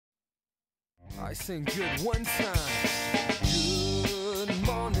I sing good one time. Good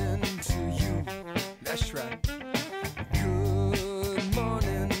morning to you. That's right. Good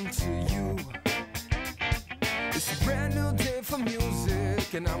morning to you. It's a brand new day for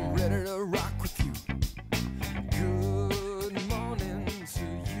music, and I'm ready to rock with you. Good morning to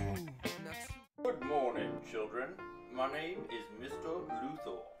you. Good morning, children. My name is Mr.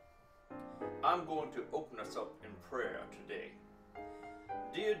 Luthor. I'm going to open us up in prayer today.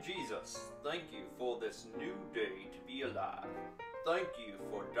 Dear Jesus, thank you for this new day to be alive. Thank you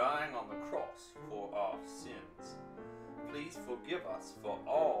for dying on the cross for our sins. Please forgive us for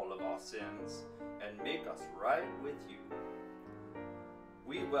all of our sins and make us right with you.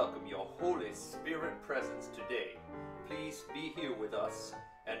 We welcome your Holy Spirit presence today. Please be here with us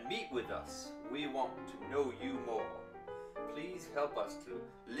and meet with us. We want to know you more. Please help us to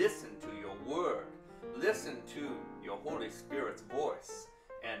listen to your word, listen to your Holy Spirit's voice,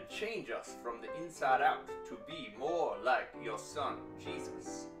 and change us from the inside out to be more like your Son,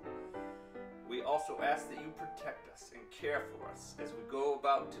 Jesus. We also ask that you protect us and care for us as we go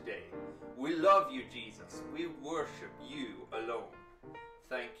about today. We love you, Jesus. We worship you alone.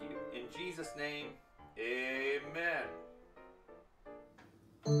 Thank you. In Jesus' name, amen.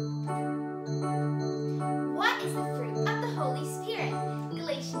 What is the fruit of the Holy Spirit?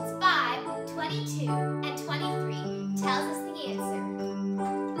 Galatians 5:22 and 23 tells us the answer.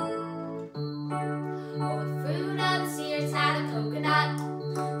 Oh, the fruit of the Spirit's not a coconut.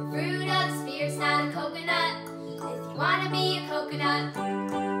 The fruit of the Spirit's not a coconut. If you want to be a coconut,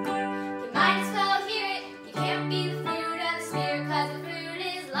 you might as well hear it. You can't be the fruit of the Spirit, cause the fruit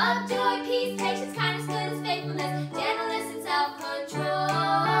is love, joy, peace, patience, kindness, goodness, faithfulness, gentleness, and self-control.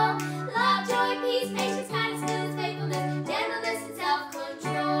 Love, joy, peace, patience, kindness, goodness, faithfulness, gentleness, and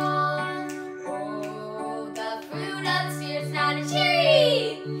self-control. Oh, the fruit of the Spirit's not a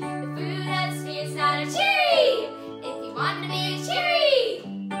cherry. The fruit of the Spirit's not a cherry. If you want to be a cherry,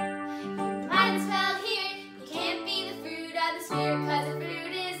 you might as well hear it. You can't be the fruit of the Spirit, cause the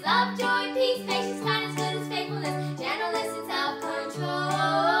fruit is love, joy, peace, patience, kindness, goodness, faithfulness, gentleness, and self-control.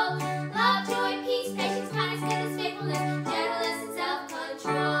 Love, joy, peace, patience, kindness, goodness, faithfulness, gentleness, and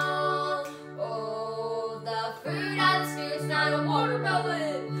self-control. Oh, the fruit of the Spirit's not a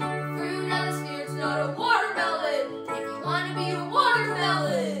watermelon. The fruit of the Spirit's not a watermelon. If you want to be a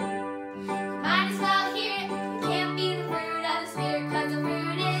watermelon, you might as well hear it. You can't be the fruit of the Spirit, cause the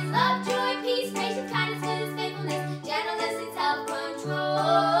fruit is love, joy, peace, patience, kindness, goodness, faithfulness, gentleness, and self-control.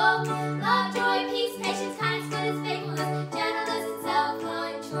 Love, joy, peace, patience, kindness, goodness, faithfulness, gentleness, and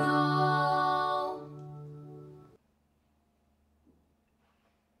self-control.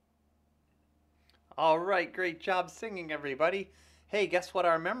 All right, great job singing, everybody. Hey, guess what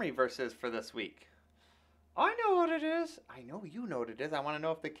our memory verse is for this week? I know what it is. I know you know what it is. I want to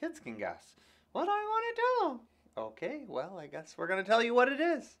know if the kids can guess. What do I want to tell them? Okay, well, I guess we're going to tell you what it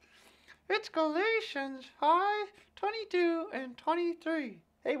is. It's Galatians 5:22 and 23.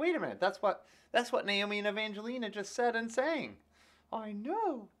 Hey, wait a minute. That's what Naomi and Evangelina just said and sang. I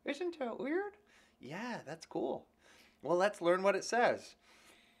know. Isn't that weird? Yeah, that's cool. Well, let's learn what it says.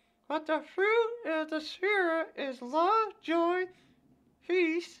 But the fruit of the Spirit is love, joy,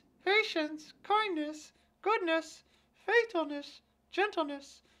 peace, patience, kindness, goodness, faithfulness,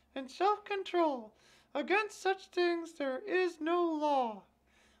 gentleness, and self-control. Against such things there is no law.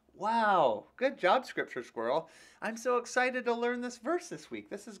 Wow, good job, Scripture Squirrel. I'm so excited to learn this verse this week.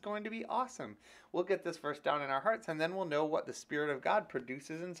 This is going to be awesome. We'll get this verse down in our hearts, and then we'll know what the Spirit of God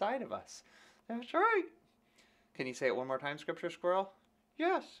produces inside of us. That's right. Can you say it one more time, Scripture Squirrel?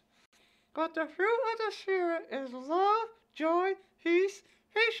 Yes. But the fruit of the Spirit is love, joy, peace,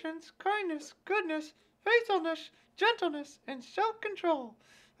 patience, kindness, goodness, faithfulness, gentleness, and self-control.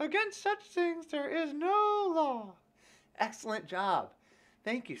 Against such things there is no law. Excellent job.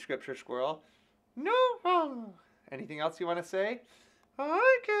 Thank you, Scripture Squirrel. No problem. Anything else you want to say?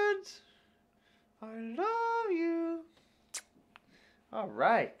 Hi, kids. I love you. All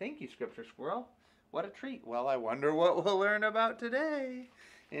right. Thank you, Scripture Squirrel. What a treat. Well, I wonder what we'll learn about today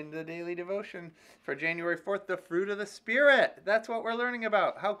in the daily devotion for January 4th, the fruit of the Spirit. That's what we're learning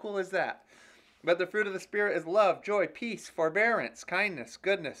about. How cool is that? But the fruit of the Spirit is love, joy, peace, forbearance, kindness,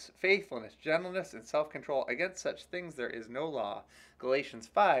 goodness, faithfulness, gentleness, and self-control. Against such things there is no law. Galatians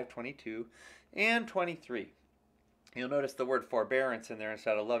 5:22 and 23. You'll notice the word forbearance in there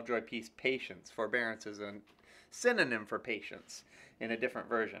instead of love, joy, peace, patience. Forbearance is a synonym for patience in a different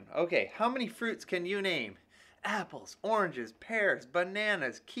version. Okay, how many fruits can you name? Apples, oranges, pears,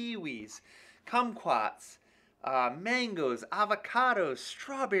 bananas, kiwis, kumquats, mangoes, avocados,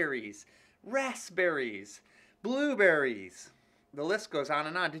 strawberries, raspberries, blueberries. the list goes on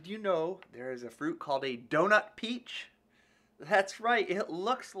and on. Did you know there is a fruit called a donut peach? That's right, it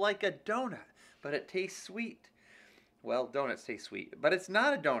looks like a donut, but it tastes sweet. Well, donuts taste sweet, but it's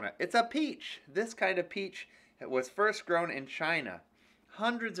not a donut, it's a peach. This kind of peach was first grown in China.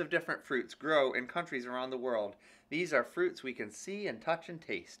 Hundreds of different fruits grow in countries around the world. These are fruits we can see and touch and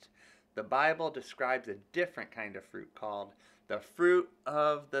taste. The Bible describes a different kind of fruit called the fruit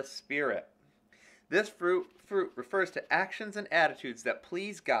of the Spirit. This fruit refers to actions and attitudes that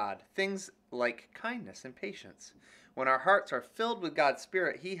please God, things like kindness and patience. When our hearts are filled with God's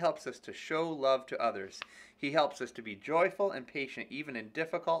Spirit, He helps us to show love to others. He helps us to be joyful and patient even in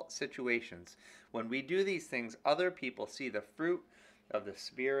difficult situations. When we do these things, other people see the fruit of the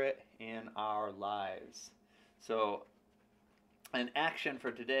Spirit in our lives. So, an action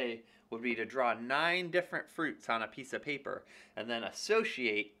for today would be to draw 9 different fruits on a piece of paper and then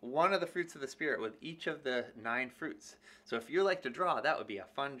associate one of the fruits of the Spirit with each of the 9 fruits. So if you like to draw, that would be a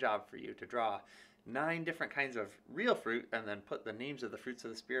fun job for you to draw 9 different kinds of real fruit and then put the names of the fruits of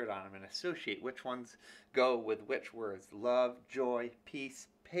the Spirit on them and associate which ones go with which words. Love, joy, peace,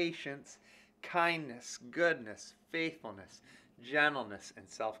 patience, kindness, goodness, faithfulness, gentleness, and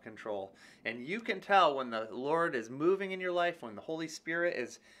self-control. And you can tell when the Lord is moving in your life, when the Holy Spirit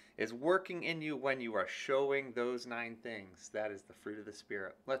is working in you, when you are showing those 9 things. That is the fruit of the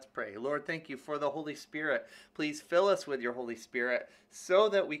Spirit. Let's pray. Lord, thank you for the Holy Spirit. Please fill us with your Holy Spirit so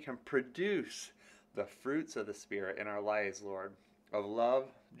that we can produce the fruits of the Spirit in our lives, Lord, of love,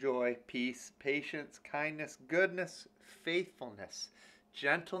 joy, peace, patience, kindness, goodness, faithfulness,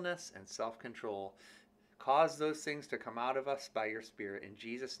 gentleness, and self-control. Cause those things to come out of us by your Spirit. In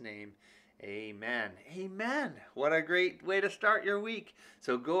Jesus' name, amen. Amen. What a great way to start your week.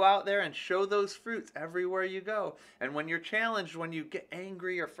 So go out there and show those fruits everywhere you go. And when you're challenged, when you get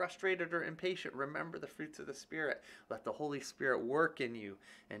angry or frustrated or impatient, remember the fruits of the Spirit. Let the Holy Spirit work in you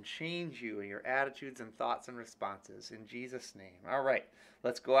and change you and your attitudes and thoughts and responses. In Jesus' name. All right,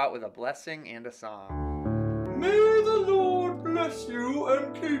 let's go out with a blessing and a song. May the Lord bless you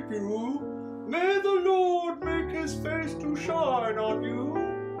and keep you. May the Lord make his face to shine on you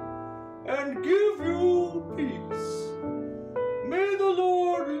and give you peace. May the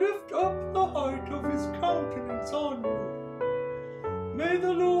Lord lift up the height of his countenance on you. May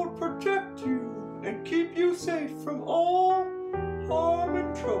the Lord protect you and keep you safe from all harm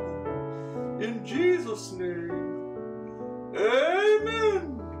and trouble. In Jesus' name,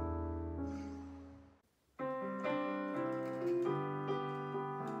 amen.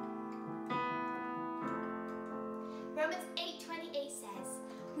 Romans 8:28 says,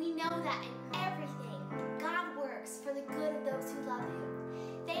 "We know that in everything God works for the good of those who love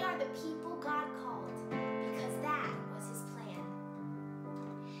him. They are the people God called because that was his plan."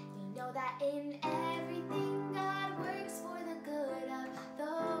 We know that in